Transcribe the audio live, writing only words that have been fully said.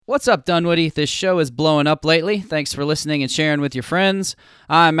What's up, Dunwoody? This show is blowing up lately. Thanks for listening and sharing with your friends.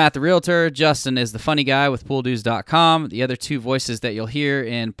 I'm Matt the Realtor. Justin is the funny guy with pooldues.com. The other two voices that you'll hear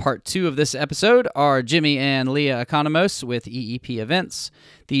in part 2 of this episode are Jimmy and Leah Economos with EEP Events,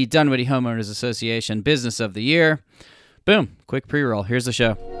 the Dunwoody Homeowners Association Business of the Year. Boom, quick pre-roll. Here's the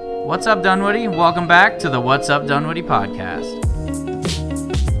show. What's up, Dunwoody? Welcome back to the What's Up, Dunwoody podcast.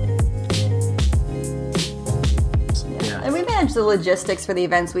 And we manage the logistics for the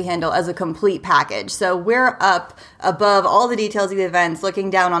events we handle as a complete package. So we're up above all the details of the events, looking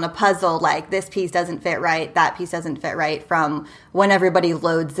down on a puzzle like this piece doesn't fit right, that piece doesn't fit right, from when everybody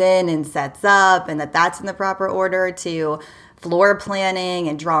loads in and sets up and that's in the proper order, to floor planning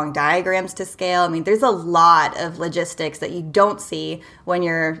and drawing diagrams to scale. I mean, there's a lot of logistics that you don't see when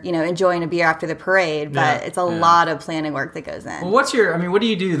you're, enjoying a beer after the parade, but it's a lot of planning work that goes in. Well, what do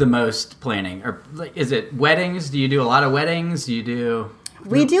you do the most planning? Or is it weddings? Do you do a lot of weddings?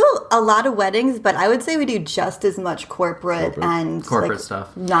 We do a lot of weddings, but I would say we do just as much corporate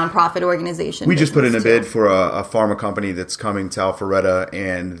stuff, nonprofit organization. We just put in a bid for a pharma company that's coming to Alpharetta,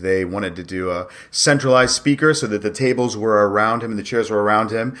 and they wanted to do a centralized speaker so that the tables were around him and the chairs were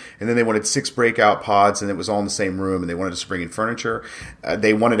around him, and then they wanted 6 breakout pods, and it was all in the same room, and they wanted us to bring in furniture.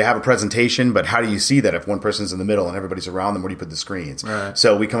 They wanted to have a presentation, but how do you see that if one person's in the middle and everybody's around them? Where do you put the screens? Right.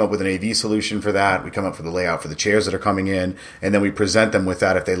 So we come up with an AV solution for that. We come up with the layout for the chairs that are coming in, and then we present them with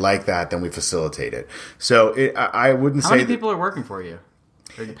that. If they like that, then we facilitate it. So I wouldn't say... How many people are working for you?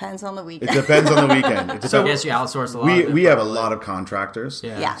 It depends on the weekend. It depends on the weekend. So I guess you outsource a lot. We have a lot of contractors.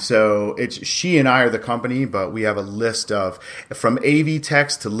 Yeah. So she and I are the company, but we have a list of from AV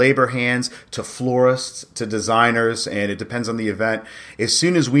techs to labor hands to florists to designers, and it depends on the event. As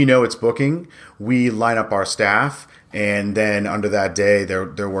soon as we know it's booking, we line up our staff. And then under that day,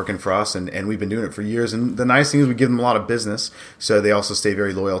 they're working for us, and we've been doing it for years. And the nice thing is we give them a lot of business, so they also stay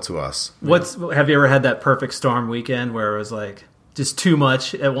very loyal to us. Have you ever had that perfect storm weekend where it was like just too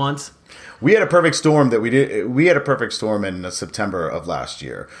much at once? We had a perfect storm We had a perfect storm in September of last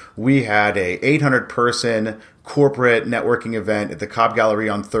year. We had a 800-person corporate networking event at the Cobb Gallery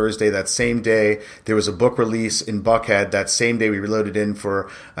on Thursday. That same day, there was a book release in Buckhead. That same day, we reloaded in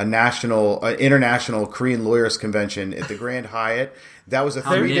for a international Korean lawyers convention at the Grand Hyatt. That was a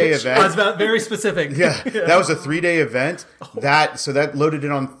 3-day event. I was about very specific. Yeah, that was a 3-day event. That loaded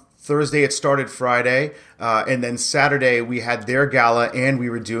in on Thursday. It started Friday. And then Saturday, we had their gala, and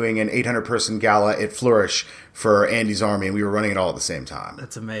we were doing an 800-person gala at Flourish for Andy's Army, and we were running it all at the same time.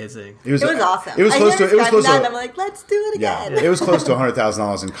 That's amazing. It was awesome. It was close to. And I'm like, let's do it again. Yeah, it was close to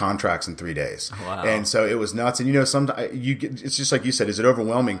 $100,000 in contracts in 3 days. Wow. And so it was nuts. And sometimes it's just like you said. Is it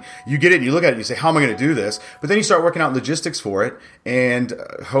overwhelming? You get it, and you look at it, and you say, "How am I going to do this?" But then you start working out logistics for it, and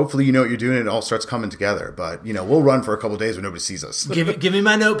hopefully you know what you're doing, and it all starts coming together. But we'll run for a couple of days when nobody sees us. Give me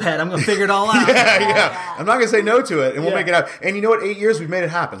my notepad. I'm going to figure it all out. Yeah. I'm not going to say no to it, and we'll make it happen. And you know what? 8 years, we've made it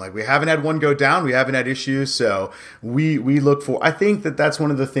happen. Like, we haven't had one go down. We haven't had issues. So we look for... I think that's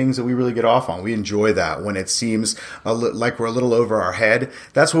one of the things that we really get off on. We enjoy that when it seems like we're a little over our head.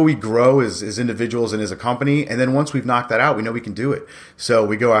 That's where we grow as individuals and as a company. And then once we've knocked that out, we know we can do it. So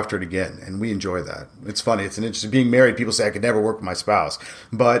we go after it again, and we enjoy that. It's funny. It's an interesting... Being married, people say I could never work with my spouse.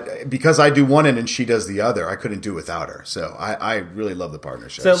 But because I do one end and she does the other, I couldn't do without her. So I really love the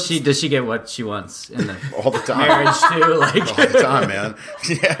partnership. So does she get what she wants in the all the time. Marriage too? Like all the time, man.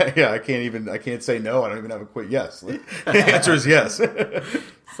 Yeah. I can't say no. I don't even have a quick yes. The answer is yes.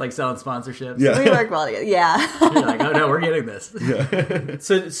 It's like selling sponsorships. Yeah. We work well together. Yeah. You're like, oh no, we're getting this. Yeah.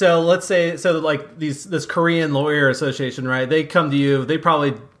 So let's say like this Korean lawyer association, right? They come to you. They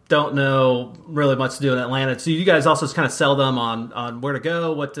probably don't know really much to do in Atlanta. So you guys also kind of sell them on where to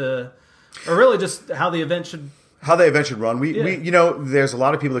go, or really just how the event should run. We there's a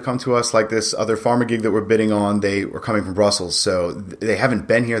lot of people that come to us like this other pharma gig that we're bidding on. They were coming from Brussels, so they haven't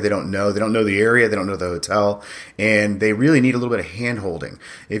been here. They don't know the area. They don't know the hotel, and they really need a little bit of hand holding.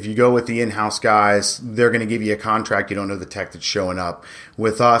 If you go with the in-house guys, they're going to give you a contract. You don't know the tech that's showing up.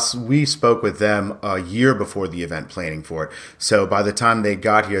 With us, we spoke with them a year before the event planning for it. So by the time they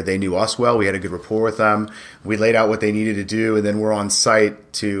got here, they knew us well. We had a good rapport with them. We laid out what they needed to do, and then we're on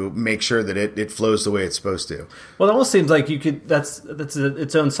site to make sure that it flows the way it's supposed to. Well, it almost seems like you could. That's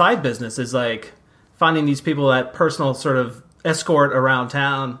its own side business. Is like finding these people, that personal sort of escort around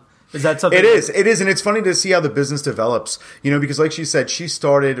town. Is that something? It is, and it's funny to see how the business develops. Because like she said, she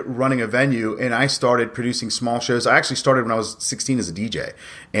started running a venue, and I started producing small shows. I actually started when I was 16 as a DJ,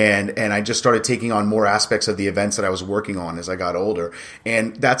 and I just started taking on more aspects of the events that I was working on as I got older.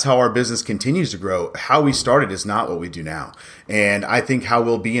 And that's how our business continues to grow. How we started is not what we do now. And I think how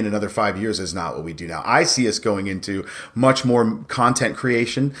we'll be in another 5 years is not what we do now. I see us going into much more content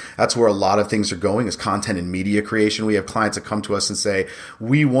creation. That's where a lot of things are going, is content and media creation. We have clients that come to us and say,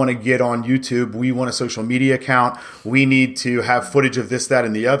 we want to get on YouTube. We want a social media account. We need to have footage of this, that,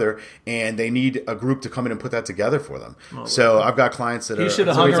 and the other. And they need a group to come in and put that together for them. So I've got clients that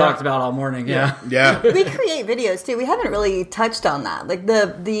So we talked about all morning. Yeah. We create videos too. We haven't really touched on that. Like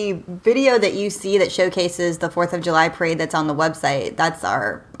the video that you see that showcases the 4th of July parade that's on the website, that's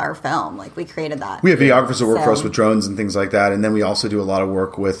our film. Like we created that. We have videographers that work for us with drones and things like that. And then we also do a lot of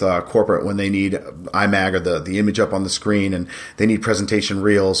work with corporate when they need iMag or the image up on the screen and they need presentation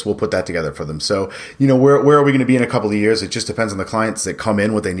reels. We'll put that together for them. So, where are we going to be in a couple of years? It just depends on the clients that come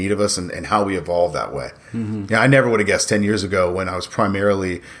in, what they need of us, and how we evolve that way. Mm-hmm. I never would have guessed 10 years ago when I was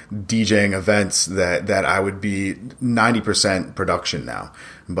primarily DJing events that I would be 90% production now.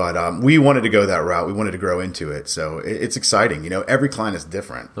 But we wanted to go that route. We wanted to grow into it. So it's exciting. Every client is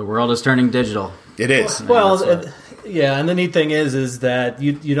different. The world is turning digital. It is. Well, and the neat thing is that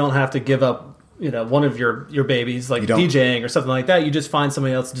you don't have to give up one of your babies, like DJing or something like that. You just find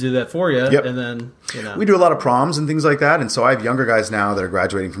somebody else to do that for you. Yep. And then, We do a lot of proms and things like that. And so I have younger guys now that are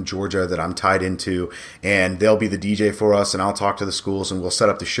graduating from Georgia that I'm tied into, and they'll be the DJ for us, and I'll talk to the schools and we'll set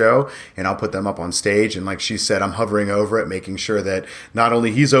up the show and I'll put them up on stage. And like she said, I'm hovering over it, making sure that not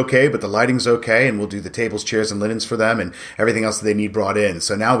only he's okay, but the lighting's okay. And we'll do the tables, chairs, and linens for them and everything else that they need brought in.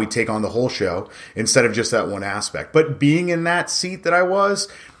 So now we take on the whole show instead of just that one aspect. But being in that seat that I was,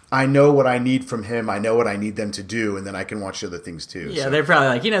 I know what I need from him. I know what I need them to do, and then I can watch other things too. Yeah, They're probably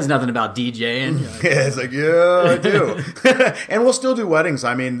like, he knows nothing about DJing. Yeah, it's like, yeah, I do. And we'll still do weddings.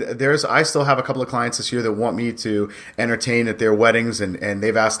 I mean, I still have a couple of clients this year that want me to entertain at their weddings, and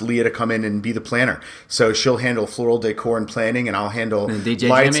they've asked Leah to come in and be the planner. So she'll handle floral decor and planning, and I'll handle DJ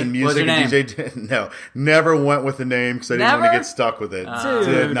lights Jimmy? and music. What's your DJ. No, never went with the name because I didn't want to get stuck with it.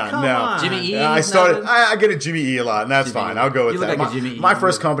 Dude, come on. Jimmy E. I started. I get a Jimmy E a lot, and that's fine. I'll go with You that. look like a Jimmy E. My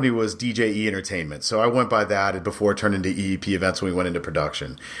first company was DJ E Entertainment, so I went by that before it turned into EEP events when we went into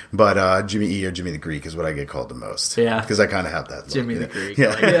production. But Jimmy E or Jimmy the Greek is what I get called the most. Yeah, because I kind of have that look, Jimmy the Greek. Yeah,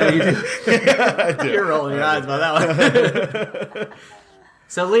 like, you do. I do. You're rolling your eyes by that one.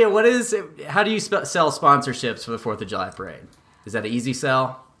 So Leah, how do you sell sponsorships for the 4th of July parade? Is that an easy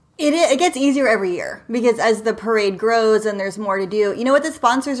sell? It gets easier every year because as the parade grows and there's more to do, what the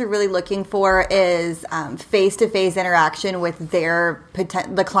sponsors are really looking for is face-to-face interaction with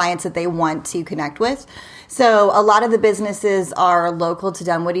the clients that they want to connect with. So a lot of the businesses are local to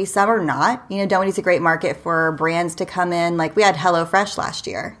Dunwoody. Some are not. Dunwoody's a great market for brands to come in. Like we had HelloFresh last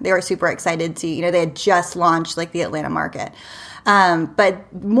year. They were super excited to, they had just launched like the Atlanta market.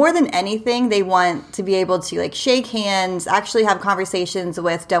 But more than anything, they want to be able to shake hands, actually have conversations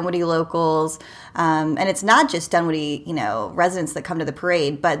with Dunwoody locals. And it's not just Dunwoody, residents that come to the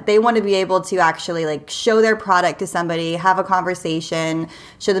parade, but they want to be able to actually show their product to somebody, have a conversation,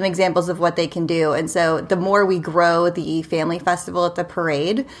 show them examples of what they can do. And so the more we grow the family festival at the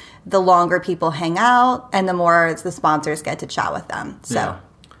parade, the longer people hang out and the more the sponsors get to chat with them. So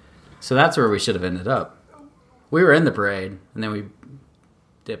that's where we should have ended up. We were in the parade, and then we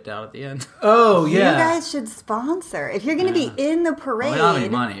dipped out at the end. Oh, yeah. You guys should sponsor. If you're going to be in the parade, we don't have any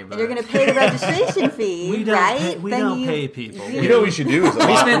money, but and you're going to pay the registration fee, right? We don't pay people. You know what we should do is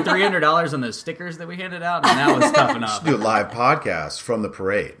we spent $300 on those stickers that we handed out, and that was tough enough. do a live podcast from the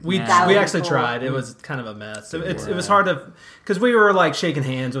parade. We actually tried. It was kind of a mess. It was hard to, because we were shaking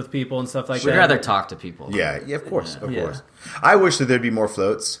hands with people and stuff like that. We'd rather talk to people. Yeah, of course. I wish that there'd be more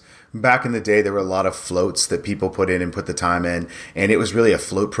floats. Back in the day, there were a lot of floats that people put in and put the time in, and it was really a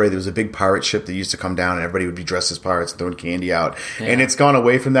float parade. There was a big pirate ship that used to come down, and everybody would be dressed as pirates and throwing candy out. Yeah. And it's gone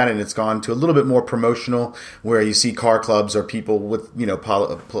away from that, and it's gone to a little bit more promotional, where you see car clubs or people with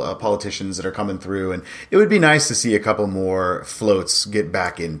politicians that are coming through. And it would be nice to see a couple more floats get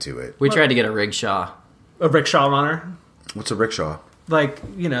back into it. We tried to get a rickshaw. A rickshaw runner? What's a rickshaw? The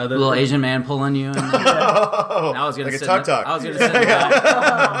little Asian man pulling you. I was gonna like a tuk-tuk. I was going to sit in the back.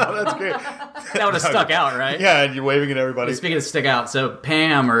 Oh, that's great. That would have stuck out, right? Yeah, and you're waving at everybody. Speaking of stick out, so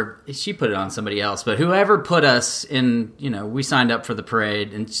Pam, she put it on somebody else, but whoever put us in, we signed up for the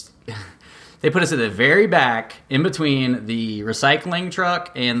parade, and they put us at the very back, in between the recycling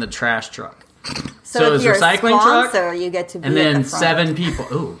truck and the trash truck. So it was if you're recycling a sponsor, truck, you get to be and at then the front. 7 people.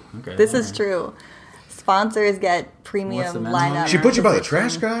 Ooh, okay. This is true. Sponsors get What's premium the minimum? lineup. She put you by the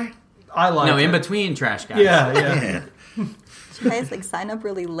trash guy? I like No, it. in between trash guys. Yeah. You guys sign up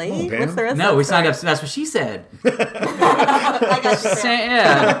really late? Pam? What's the rest of No, the we signed story? up. That's what she said. I got you, Pam.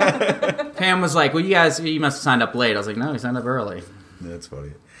 Yeah. Pam was like, "Well, you must have signed up late." I was like, "No, we signed up early." That's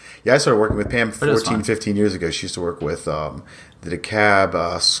funny. Yeah, I started working with Pam But it was 14, fun. 15 years ago. She used to work with the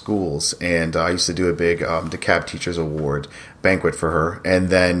DeKalb schools, and I used to do a big DeKalb Teachers Award banquet for her. And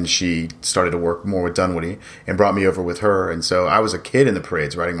then she started to work more with Dunwoody and brought me over with her. And so I was a kid in the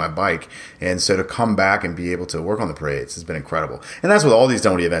parades riding my bike. And so to come back and be able to work on the parades has been incredible. And that's with all these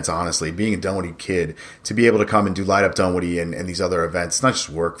Dunwoody events, honestly. Being a Dunwoody kid, to be able to come and do Light Up Dunwoody and these other events, it's not just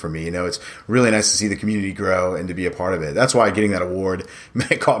work for me. You know, it's really nice to see the community grow and to be a part of it. That's why getting that award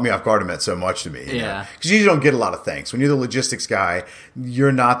caught me off guard and meant so much to me. Yeah. Because you don't get a lot of thanks. When you're the logistics guy,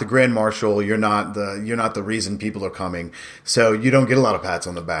 you're not the grand marshal. You're not the reason people are coming. So you don't get a lot of pats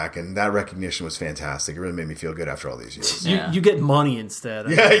on the back, and that recognition was fantastic. It really made me feel good after all these years. Yeah. You get money instead.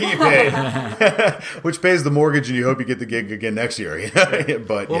 Yeah, you pay, which pays the mortgage, and you hope you get the gig again next year.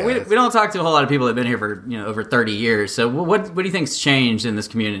 But Well, yeah, we don't talk to a whole lot of people that have been here for over 30 years. So what do you think's changed in this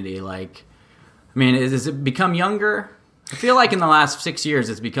community? Like, I mean, has it become younger? I feel like in the last 6 years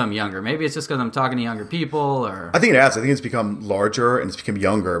it's become younger. Maybe it's just because I'm talking to younger people, or I think it has. I think it's become larger and it's become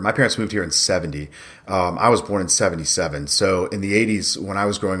younger. My parents moved here in 70. I was born in 77. So in the 80s, when I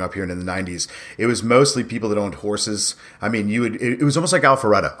was growing up here and in the 90s, it was mostly people that owned horses. I mean, it was almost like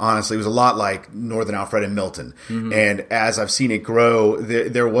Alpharetta, honestly. It was a lot like Northern Alpharetta and Milton. Mm-hmm. And as I've seen it grow,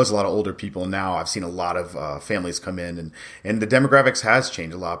 there was a lot of older people. Now I've seen a lot of families come in, and the demographics has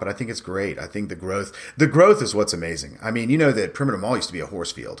changed a lot, but I think it's great. I think the growth is what's amazing. I mean, you know that Perimeter Mall used to be a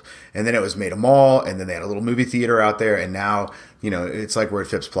horse field, and then it was made a mall, and then they had a little movie theater out there, and now, it's like we're at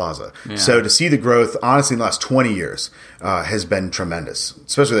Phipps Plaza. Yeah. So to see the growth, honestly, in the last 20 years has been tremendous,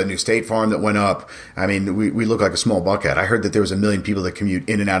 especially that new State Farm that went up. I mean, we look like a small buckhead. I heard that there was 1 million people that commute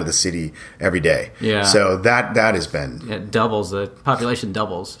in and out of the city every day. Yeah. So that has been... It doubles. The population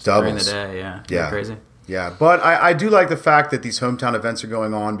doubles during the day. Yeah. Yeah. Crazy. Yeah, but I do like the fact that these hometown events are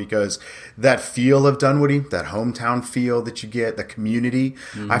going on, because that feel of Dunwoody, that hometown feel that you get, the community,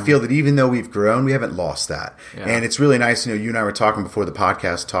 I feel that even though we've grown, we haven't lost that. Yeah. And it's really nice. You and I were talking before the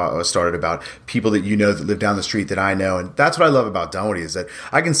podcast started about people that that live down the street that I know. And that's what I love about Dunwoody, is that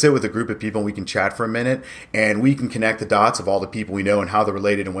I can sit with a group of people and we can chat for a minute and we can connect the dots of all the people we know and how they're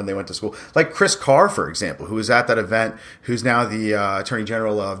related and when they went to school. Like Chris Carr, for example, who was at that event, who's now the Attorney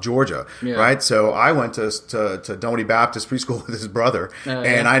General of Georgia, right? So I went to Dunwoody Baptist Preschool with his brother,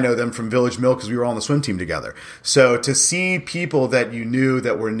 and I know them from Village Mill because we were all on the swim team together. So to see people that you knew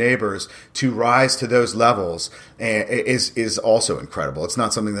that were neighbors to rise to those levels is also incredible. It's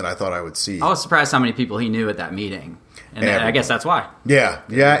not something that I thought I would see. I was surprised how many people he knew at that meeting. And I guess that's why. Yeah,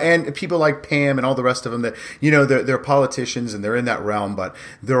 and people like Pam and all the rest of them that, they're politicians and they're in that realm, but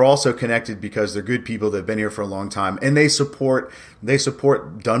they're also connected because they're good people that have been here for a long time, and they support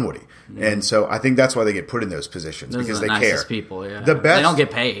Dunwoody. Mm-hmm. And so I think that's why they get put in those positions, because are the they nicest care. people, yeah. The best, they don't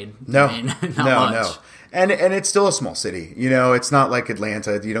get paid. No, I mean, not much. No. And it's still a small city. It's not like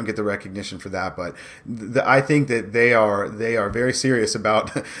Atlanta. You don't get the recognition for that. But I think that they are very serious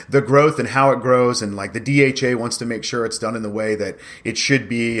about the growth and how it grows. And like the DHA wants to make sure it's done in the way that it should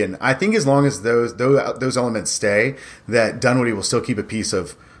be. And I think as long as those elements stay, that Dunwoody will still keep a piece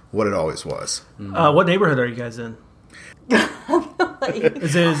of what it always was. What neighborhood are you guys in?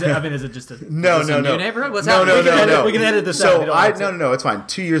 Is it just a no new neighborhood? What's no. We can edit this out. No, it's fine.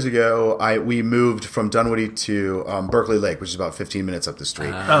 2 years ago, we moved from Dunwoody to Berkeley Lake, which is about 15 minutes up the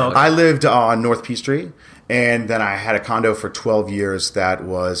street. Okay. I lived on North Peachtree, and then I had a condo for 12 years that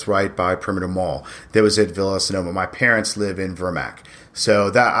was right by Perimeter Mall. That was at Villa Sonoma. My parents live in Vermac. So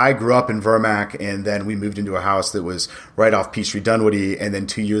that I grew up in Vermac, and then we moved into a house that was right off Peachtree, Dunwoody. And then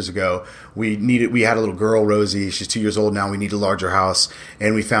 2 years ago, we had a little girl, Rosie. She's 2 years old now. We need a larger house,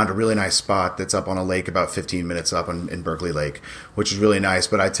 and we found a really nice spot that's up on a lake about 15 minutes up in Berkeley Lake, which is really nice.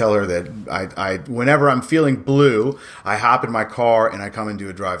 But I tell her that I whenever I'm feeling blue, I hop in my car and I come and do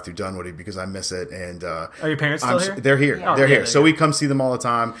a drive through Dunwoody because I miss it. And are your parents still here? They're here. Yeah. They're here. So we come see them all the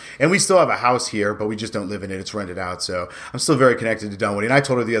time, and we still have a house here, but we just don't live in it. It's rented out. So I'm still very connected to Dunwoody. And I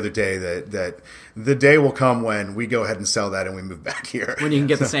told her the other day that the day will come when we go ahead and sell that and we move back here. When you can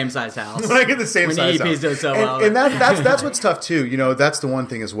get the same size house. When I get the same when size the EPs house. do it so well. And that's what's tough too. That's the one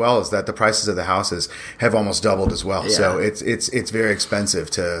thing as well, is that the prices of the houses have almost doubled as well. Yeah. So it's very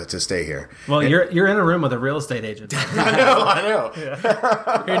expensive to stay here. Well, you're in a room with a real estate agent. I know.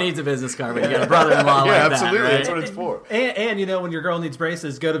 Yeah. Who needs a business card when you got a brother-in-law like absolutely. that, right? That's what it's for. And when your girl needs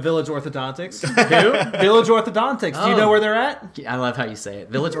braces, go to Village Orthodontics. Who? Village Orthodontics. Do you know where they're at? I love how you say it.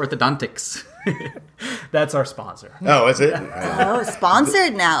 Village Orthodontics. That's our sponsor. Oh, is it? Oh,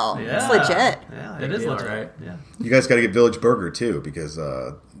 sponsored now. It's legit. Yeah, Big it is deal, legit. right? Yeah. You guys got to get Village Burger too, because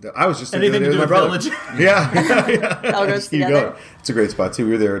I was just thinking Anything the to other do day with my brother. Village? Yeah. All goes Keep together. going. It's a great spot too.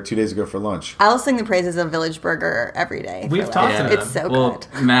 We were there 2 days ago for lunch. I'll sing the praises of Village Burger every day. We've talked to them. It's so good.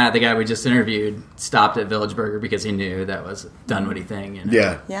 Matt, the guy we just interviewed, stopped at Village Burger because he knew that was a Dunwoody thing. You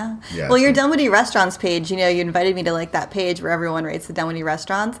know? Yeah. Well, your Dunwoody restaurants page, you invited me to like that page where everyone rates the Dunwoody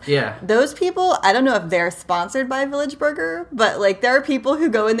restaurants. Yeah. Those people, I don't know if they're sponsored by Village Burger, but like there are people who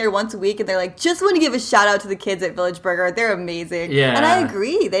go in there once a week and they're like, just want to give a shout out to the kids at Village Burger. They're amazing. Yeah. And I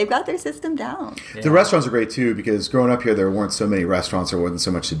agree. They've got their system down. Yeah. The restaurants are great too because growing up here, there weren't so many restaurants. There wasn't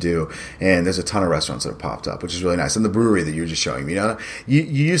so much to do, and there's a ton of restaurants that have popped up, which is really nice. And the brewery that you were just showing me, you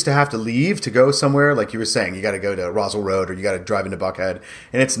used to have to leave to go somewhere, like you were saying, you got to go to Roswell Road or you got to drive into Buckhead,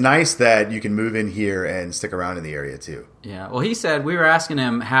 and it's nice that you can move in here and stick around in the area too. Yeah. Well, he said, we were asking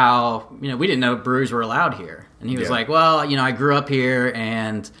him how, we didn't know breweries were allowed here, and he was like, well, I grew up here,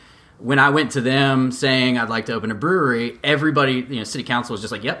 and when I went to them saying I'd like to open a brewery, everybody, city council was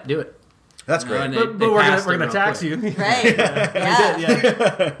just like, yep, do it. That's great. But we're going to tax you. Right.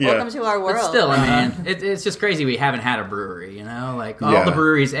 Yeah. Welcome to our world. But still, it's just crazy we haven't had a brewery, Like, all the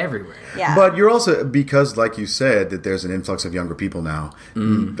breweries everywhere. Yeah. But you're also, because like you said, that there's an influx of younger people now,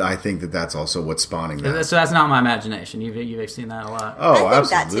 I think that that's also what's spawning that. So that's not my imagination. You've seen that a lot. Oh, I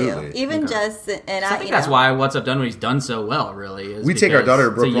think absolutely. that too. Even just, and I think that's why What's Up Dunwoody's done so well, really. Is we take our daughter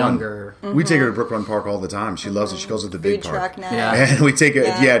to Brook Run. Mm-hmm. We take her to Brook Run Park all the time. She loves it. She calls it the big food park. truck now. Yeah. And we take it,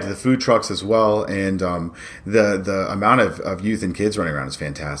 to the food trucks as well. And the amount of youth and kids running around is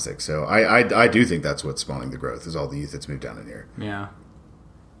fantastic. So I do think that's what's spawning the growth is all the youth that's moved down in here. Yeah.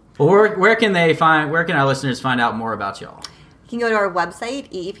 Well, where can our listeners find out more about y'all? You can go to our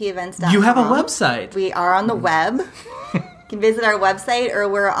website, eepevents.com. You have a website. We are on the web. You can visit our website, or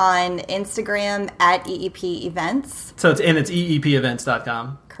we're on Instagram at EEP Events. So it's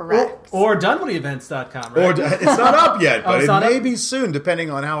eepevents.com. Correct. Or DunwoodyEvents.com, right? Or it's not up yet, but it's it not may up? be soon,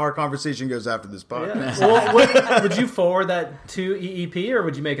 depending on how our conversation goes after this podcast. Yeah. Well, would you forward that to EEP, or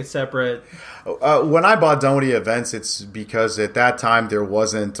would you make it separate? When I bought Dunwoody Events, it's because at that time there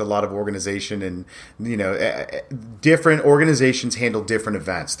wasn't a lot of organization, and different organizations handle different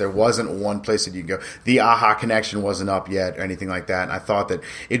events. There wasn't one place that you could go. The AHA connection wasn't up yet or anything like that. And I thought that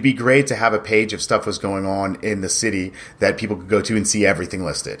it'd be great to have a page of stuff was going on in the city that people could go to and see everything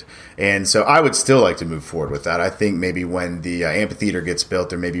listed. And so I would still like to move forward with that. I think maybe when the amphitheater gets built,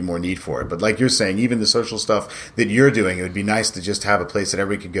 there may be more need for it. But like you're saying, even the social stuff that you're doing, it would be nice to just have a place that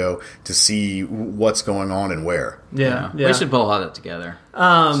everybody could go to see what's going on and where. Yeah. We should pull all that together.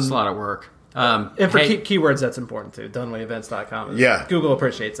 It's just a lot of work. And for keywords, that's important too. DunwoodyEvents.com. Yeah. Google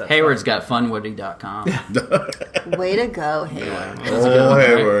appreciates that. Hayward's got funwoody.com. Way to go, Hayward. Oh,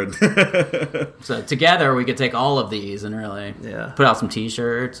 Hayward. So together we could take all of these and really put out some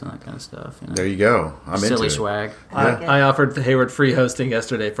T-shirts and that kind of stuff. There you go. I'm Silly into it. swag. I offered Hayward free hosting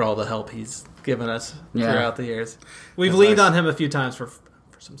yesterday for all the help he's given us throughout the years. We've leaned on him a few times for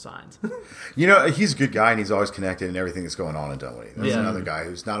some signs. He's a good guy, and he's always connected in everything that's going on in Dunwoody. There's another guy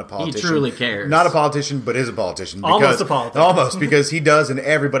who's not a politician. He truly cares. Not a politician, but is a politician. Almost a politician. Almost, because he does, and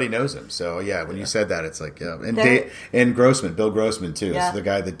everybody knows him. So, when you said that, it's like, And Grossman, Bill Grossman, too, is the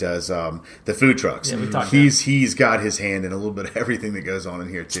guy that does the food trucks. Yeah, we talked He's got his hand in a little bit of everything that goes on in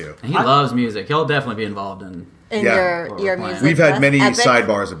here, too. He loves music. He'll definitely be involved in your music. We've had many Epic.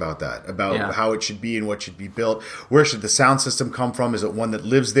 sidebars about that, about how it should be and what should be built. Where should the sound system come from? Is it one that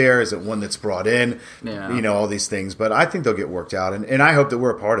lives there? Is it one that's brought in? Yeah. All these things. But I think they'll get worked out, and I hope that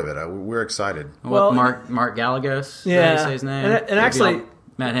we're a part of it. We're excited. Well, Mark Gallegos. Yeah. Did I say his name? And actually,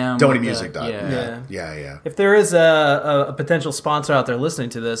 met him. DunwoodyMusic.com. Yeah. if there is a potential sponsor out there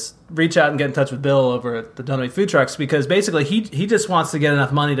listening to this, reach out and get in touch with Bill over at the Dunwoody Food Trucks, because basically he just wants to get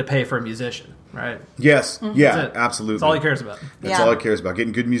enough money to pay for a musician, right? Yes. Yeah, That's it. absolutely. That's all he cares about. That's all he cares about,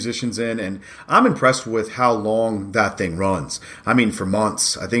 getting good musicians in. And I'm impressed with how long that thing runs. I mean, for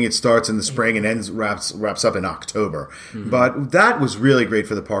months. I think it starts in the spring and wraps up in October. Mm-hmm. But that was really great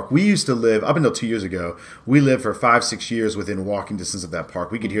for the park. We used to live, up until 2 years ago, we lived for 5-6 years within walking distance of that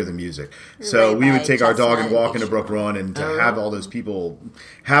park. We could hear the music. So we would take our dog and walk into Brook Run, and to have all those people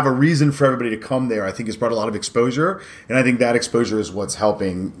have a reason for everybody to come there, I think has brought a lot of exposure. And I think that exposure is what's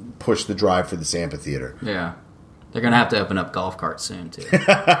helping push the drive for this amphitheater. Yeah. They're going to have to open up golf carts soon, too.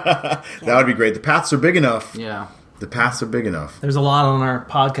 That would be great. The paths are big enough. Yeah. The paths are big enough. There's a lot on our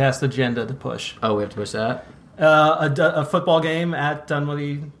podcast agenda to push. Oh, we have to push that? A football game at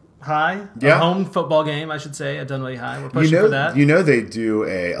Dunwoody High. Yeah. A home football game, I should say, at Dunwoody High. We're pushing for that. They do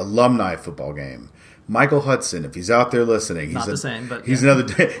a alumni football game. Michael Hudson, if he's out there listening, he's he's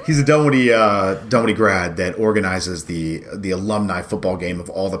a Dunwoody grad that organizes the alumni football game of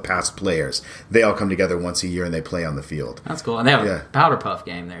all the past players. They all come together once a year and they play on the field. That's cool. And they have a powder puff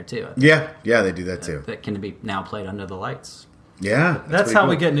game there too. Yeah, they do that too. That can be now played under the lights. Yeah. That's how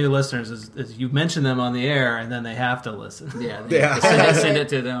we get new listeners is you mention them on the air and then they have to listen. Yeah. Send it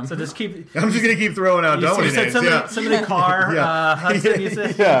to them. So just keep. I'm just going to keep throwing out names. Somebody Carr, Hudson, you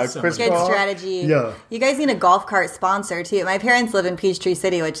said. Yeah, Chris Good Carr. strategy. Yeah. You guys need a golf cart sponsor, too. My parents live in Peachtree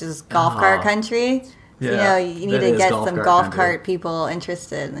City, which is golf cart country. Yeah, you need to get some golf cart people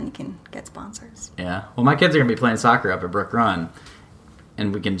interested, and then you can get sponsors. Yeah. Well, my kids are going to be playing soccer up at Brook Run,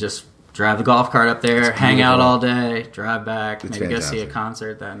 and we can just drive the golf cart up there, hang out all day, drive back, maybe go see a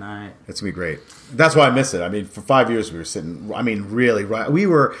concert that night. It's going to be great. That's why I miss it. I mean, for 5 years we were sitting, really, we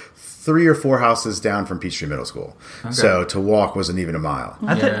were 3 or 4 houses down from Peachtree Middle School. Okay. So to walk wasn't even a mile.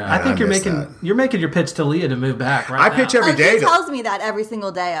 I think you're making your pitch to Leah to move back right now. I pitch every day. She tells me that every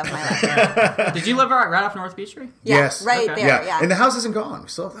single day of my life. Did you live right off North Peachtree? Yeah, yes. Right there, yeah. And the house isn't gone. We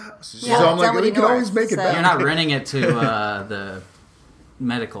still have the house. Yeah, so I'm like, we can always make it back. You're not renting it to the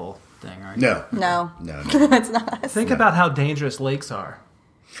medical thing, right? No. It's not. Think about how dangerous lakes are.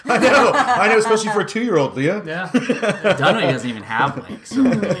 I know, especially for a 2-year-old, Leah. Yeah. Dunwoody doesn't even have lakes. So.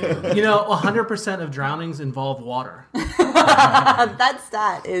 100% of drownings involve water. That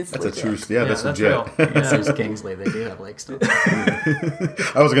stat is That's legit. a true. Yeah, that's legit. real. Yeah. There's Kingsley. They do have lakes still.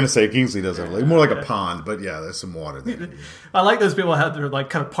 I was going to say Kingsley does have a lake. More like a pond, but yeah, there's some water there. I like those people who have their like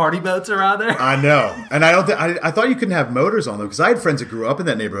kind of party boats around there. I know, and I don't. I thought you couldn't have motors on them because I had friends that grew up in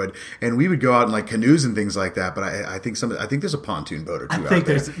that neighborhood, and we would go out in like canoes and things like that. But I think there's a pontoon boat or two out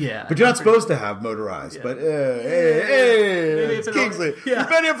there. But you're not supposed to have motorized. Yeah. But hey, it's Kingsley. You've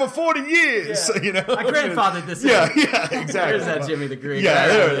been here for 40 years. Yeah. You know, my grandfather this. Yeah, exactly. There's that Jimmy the Greek. Yeah,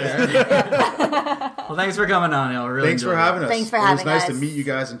 there it is. Well, thanks for coming on, Neil. Really Thanks for having us. Thanks for having us. It was nice to meet you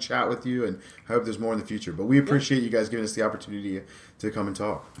guys and chat with you, and I hope there's more in the future. But we appreciate you guys giving us the opportunity to come and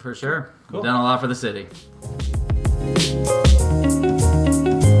talk. For sure. Cool. We've done a lot for the city.